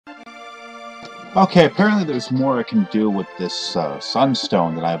Okay, apparently there's more I can do with this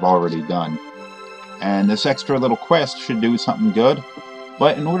sunstone that I've already done. And this extra little quest should do something good.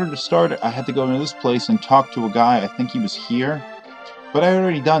 But in order to start it, I had to go to this place and talk to a guy. I think he was here. But I had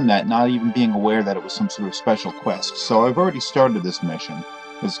already done that, not even being aware that it was some sort of special quest. So I've already started this mission.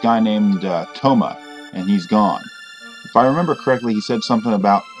 This guy named Toma, and he's gone. If I remember correctly, he said something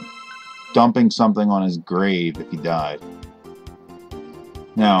about dumping something on his grave if he died.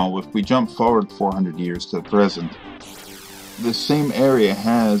 Now, if we jump forward 400 years to the present, this same area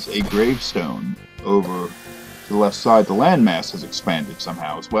has a gravestone over to the left side. The landmass has expanded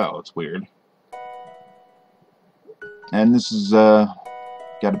somehow as well. It's weird. And this is, got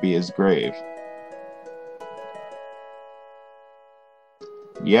to be his grave.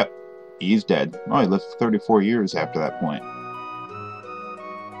 Yep, he's dead. Oh, he lived 34 years after that point.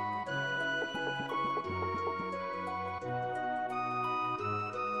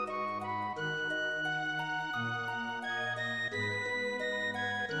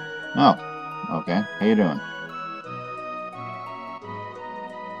 Oh, okay. How you doing?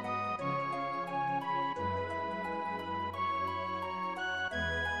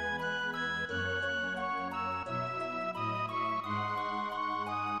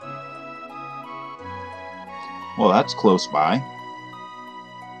 Well, that's close by.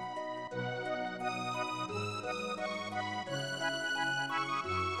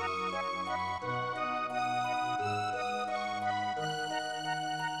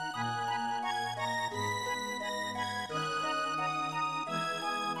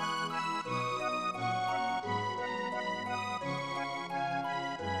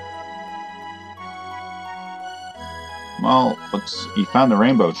 Well, you found the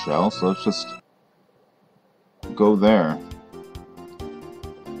rainbow shell, so let's just go there.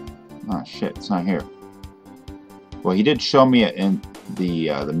 Oh shit, it's not here. Well, he did show me it in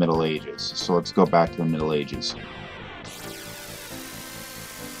the Middle Ages, so let's go back to the Middle Ages.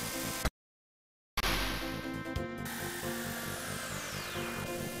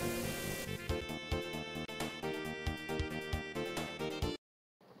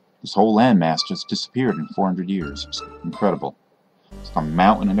 This whole landmass just disappeared in 400 years. It's incredible. It's a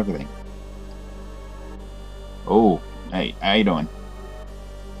mountain and everything. Oh, hey, how you doing?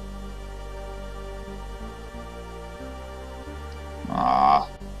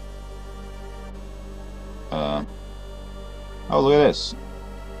 Oh, look at this.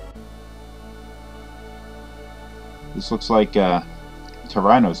 This looks like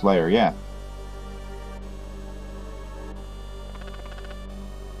Tyrano's lair, yeah.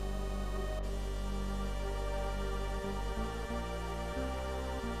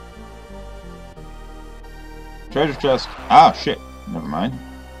 Treasure chest. Ah, shit. Never mind.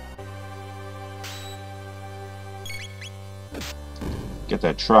 Get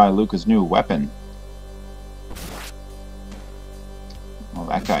that try Luca's new weapon. Well,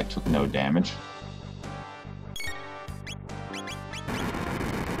 that guy took no damage.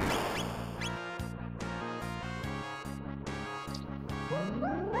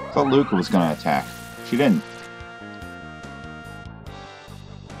 I thought Luca was going to attack. She didn't.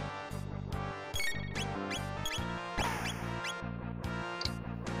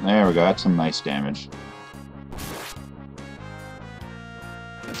 There we go, that's some nice damage.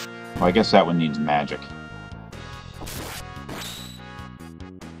 Well, I guess that one needs magic.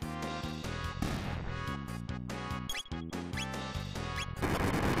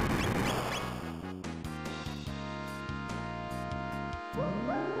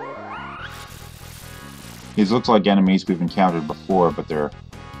 These look like enemies we've encountered before, but they're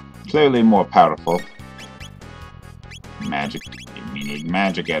clearly more powerful. Magic. We need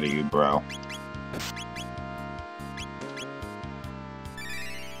magic out of you, bro.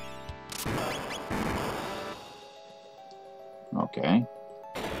 Okay.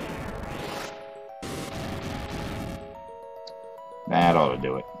 That ought to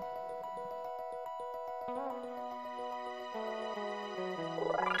do it.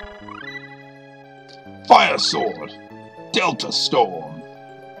 Fire Sword! Delta Storm!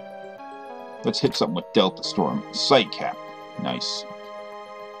 Let's hit something with Delta Storm. Sight Cap. Nice.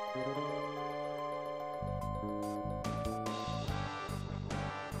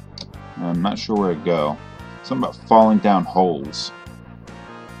 I'm not sure where to go. Something about falling down holes.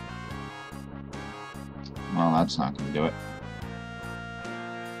 Well, that's not going to do it.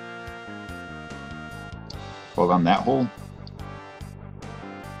 Fall down that hole?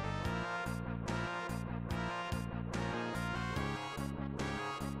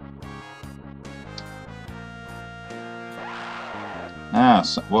 Ah,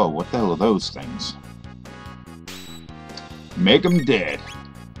 so, whoa, what the hell are those things? Make them dead.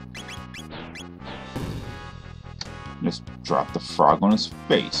 Just drop the frog on his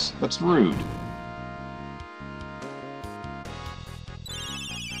face. That's rude.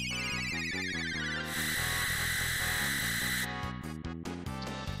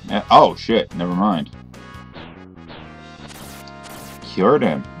 Yeah, oh shit, never mind. Cured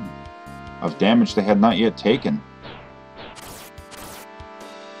him of damage they had not yet taken.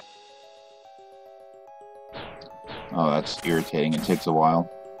 Oh, that's irritating. It takes a while.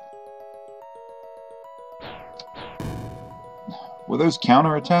 Were those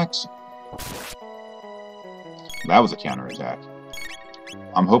counterattacks? That was a counterattack.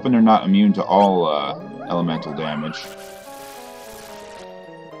 I'm hoping they're not immune to all elemental damage.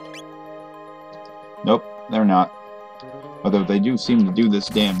 Nope, they're not. Although they do seem to do this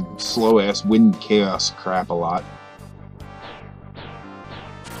damn slow-ass wind chaos crap a lot.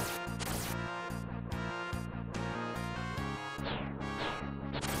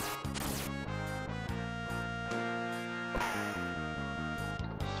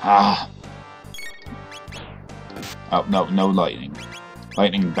 Ah! Oh, no, no lightning.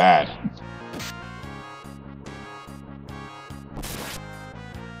 Lightning bad.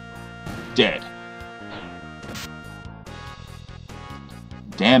 Dead.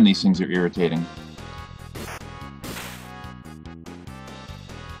 Damn, these things are irritating.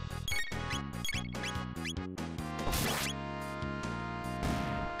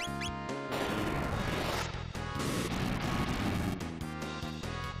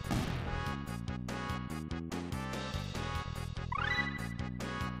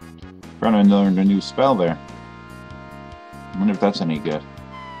 Chrono learned a new spell there. I wonder if that's any good.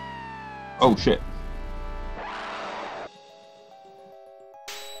 Oh shit.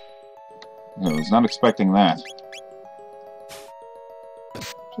 I was not expecting that.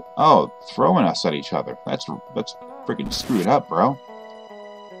 Oh, throwing us at each other. That's freaking screwed up, bro.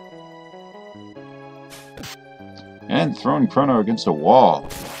 And throwing Chrono against a wall.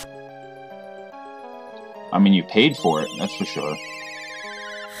 I mean, you paid for it, that's for sure.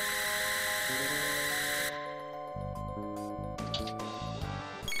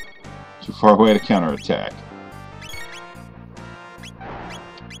 Too far away to counterattack.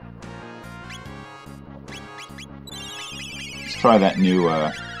 Let's try that new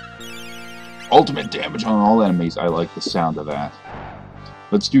ultimate damage on all enemies. I like the sound of that.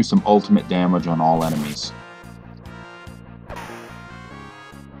 Let's do some ultimate damage on all enemies.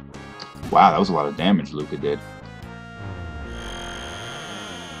 Wow, that was a lot of damage Luca did.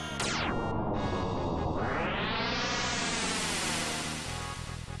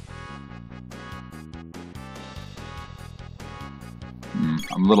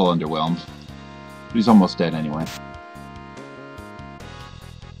 I'm a little underwhelmed. But he's almost dead anyway.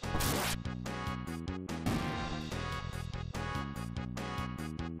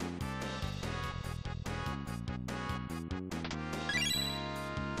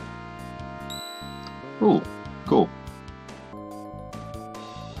 Ooh, cool.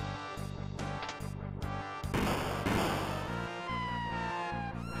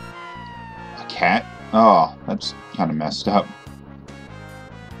 A cat? Oh, that's kind of messed up.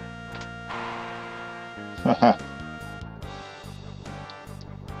 Haha.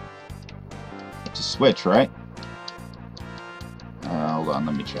 It's a switch, right? Hold on,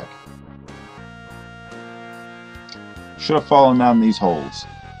 let me check. Should have fallen down these holes.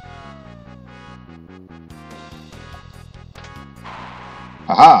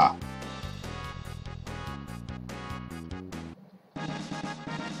 Haha!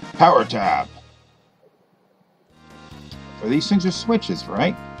 Power tab! So these things are switches,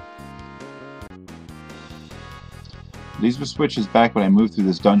 right? These were switches back when I moved through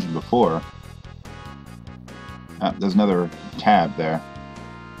this dungeon before. Ah, there's another tab there.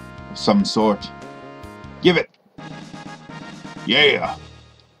 Of some sort. Give it! Yeah!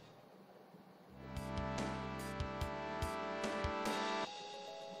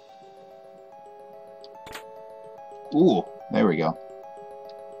 Ooh, there we go.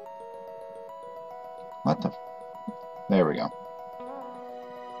 What the... There we go.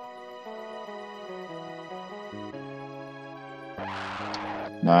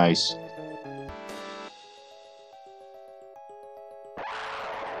 Nice.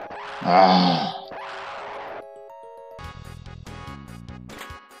 Ah.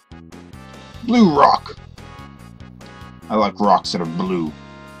 Blue rock. I like rocks that are blue.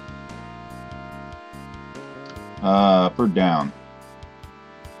 Up or down?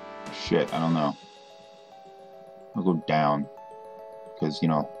 Shit, I don't know. I'll go down. Because, you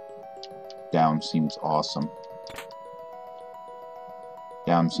know, down seems awesome.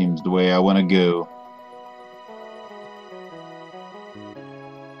 Down seems the way I want to go.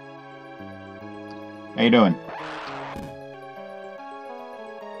 How you doing?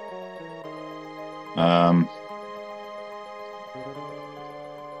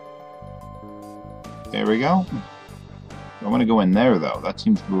 There we go. I want to go in there, though. That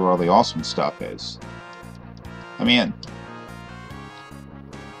seems to be where all the awesome stuff is. Let me in.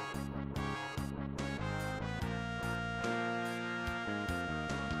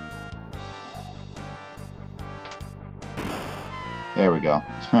 There we go.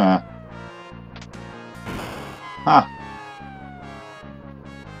 Huh. Huh.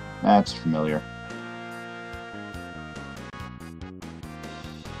 That's familiar.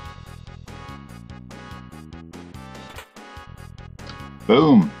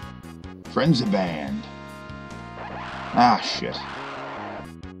 Boom! Frenzy Band. Ah, shit.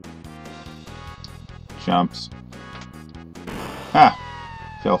 Jumps. Ah!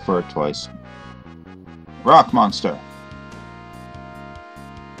 Fell for it twice. Rock Monster.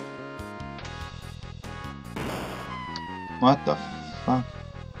 What the fuck?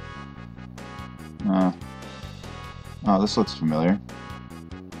 Oh, this looks familiar.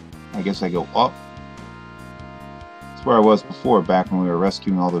 I guess I go up. That's where I was before, back when we were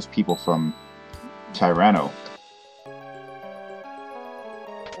rescuing all those people from Tyrano.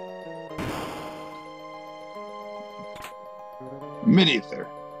 Mid-ether.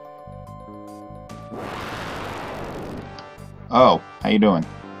 Oh, how you doing?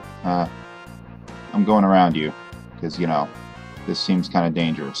 I'm going around you, because, you know, this seems kind of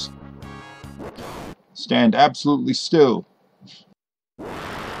dangerous. Stand absolutely still.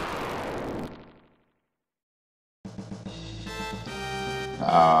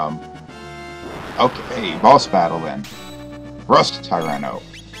 Okay, boss battle then. Rust Tyrano,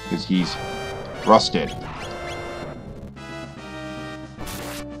 because he's rusted.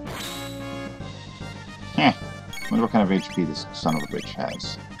 Heh, wonder what kind of HP this son of a bitch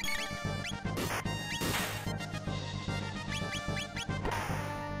has.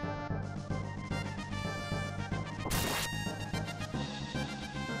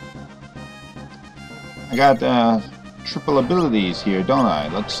 I got triple abilities here, don't I?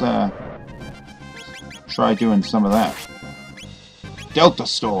 Let's try doing some of that. Delta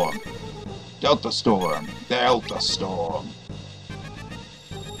Storm! Delta Storm! Delta Storm!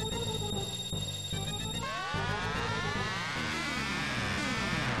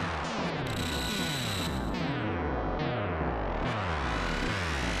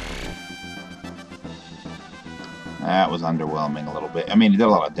 That was underwhelming a little bit. I mean, it did a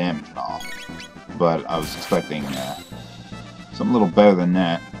lot of damage and all, but I was expecting something a little better than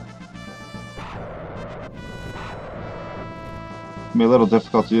that. It'll be a little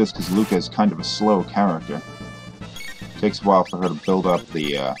difficult to do this because Luca is kind of a slow character. It takes a while for her to build up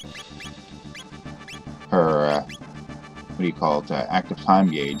the her what do you call it? Active time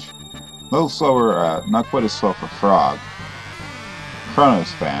gauge. A little slower, not quite as slow for Frog.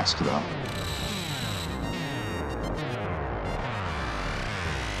 Chrono's fast though.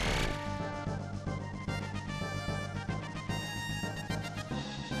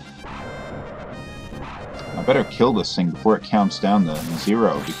 I better kill this thing before it counts down to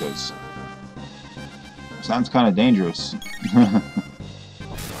 0, because it sounds kind of dangerous.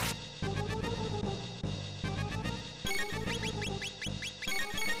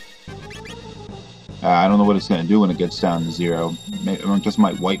 I don't know what it's going to do when it gets down to 0. It just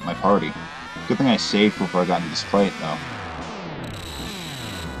might wipe my party. Good thing I saved before I got into this fight, though.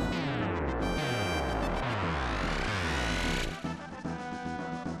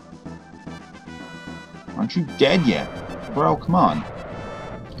 Aren't you dead yet? Bro, come on.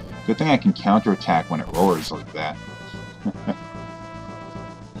 Good thing I can counterattack when it roars like that.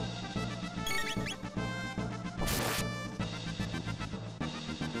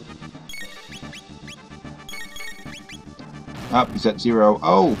 Up, he's at 0.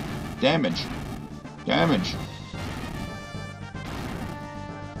 Oh! Damage! Damage!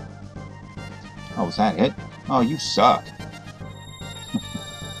 Oh, was that it? Oh, you suck.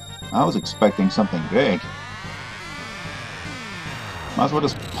 I was expecting something big. Might as well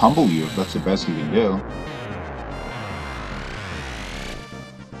just pummel you if that's the best you can do.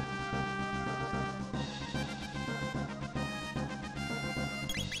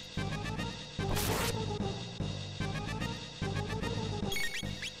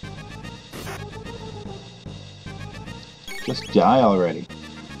 Just die already.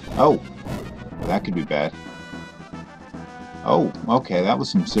 Oh, that could be bad. Oh, okay, that was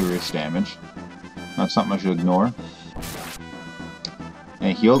some serious damage. Not something I should ignore. And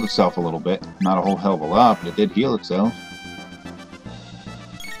it healed itself a little bit. Not a whole hell of a lot, but it did heal itself.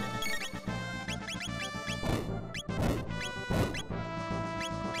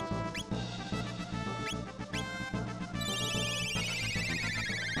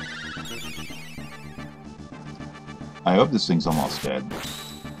 I hope this thing's almost dead.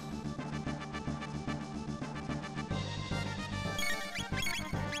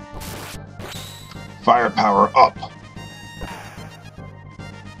 Firepower up!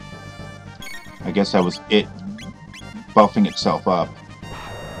 I guess that was it buffing itself up.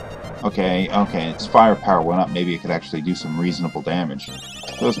 Okay, it's firepower went up. Maybe it could actually do some reasonable damage.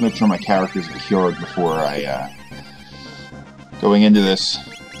 So let's make sure my characters are cured before I, going into this.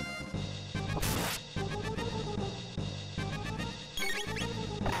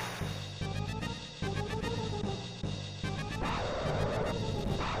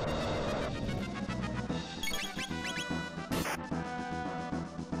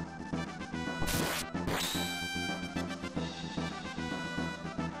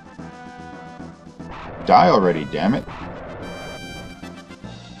 Die already, damn it.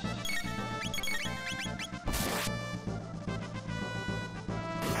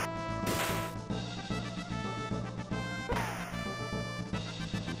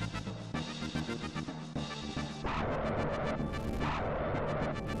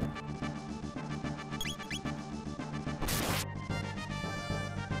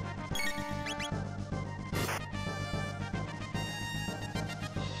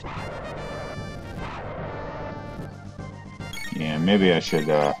 Yeah, maybe I should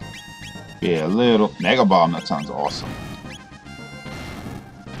be a little... Mega Bomb, that sounds awesome.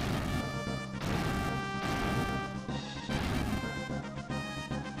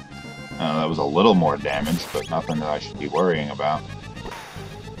 That was a little more damage, but nothing that I should be worrying about.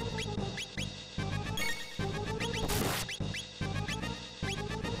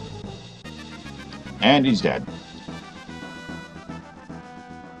 And he's dead.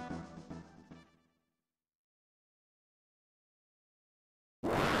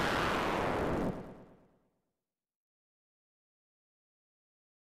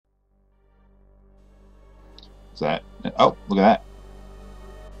 Is that... Oh, look at that.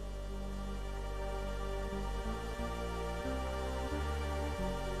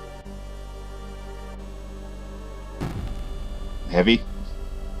 Heavy.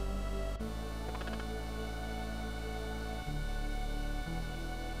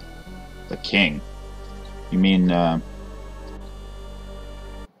 The king. You mean,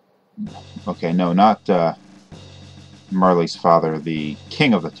 okay, no, not, Marley's father, the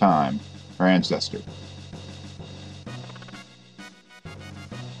king of the time, her ancestor.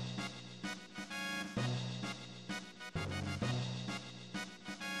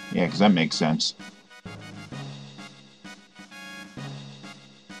 Yeah, because that makes sense.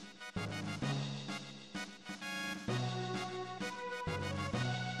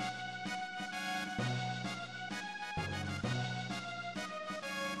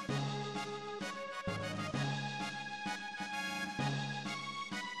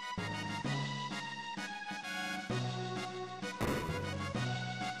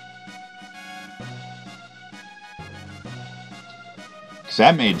 Because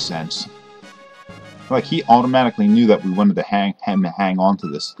that made sense. Like, he automatically knew that we wanted to hang on to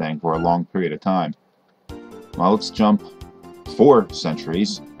this thing for a long period of time. Well, let's jump 4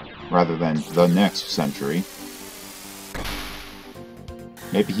 centuries, rather than the next century.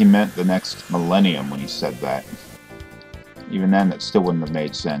 Maybe he meant the next millennium when he said that. Even then, that still wouldn't have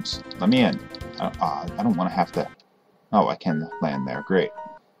made sense. Let me in. I don't want to have to... Oh, I can land there. Great.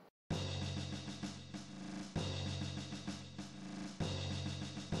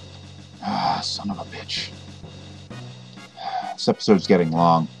 Ah, son of a bitch. This episode's getting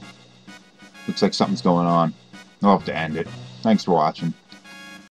long. Looks like something's going on. I'll have to end it. Thanks for watching.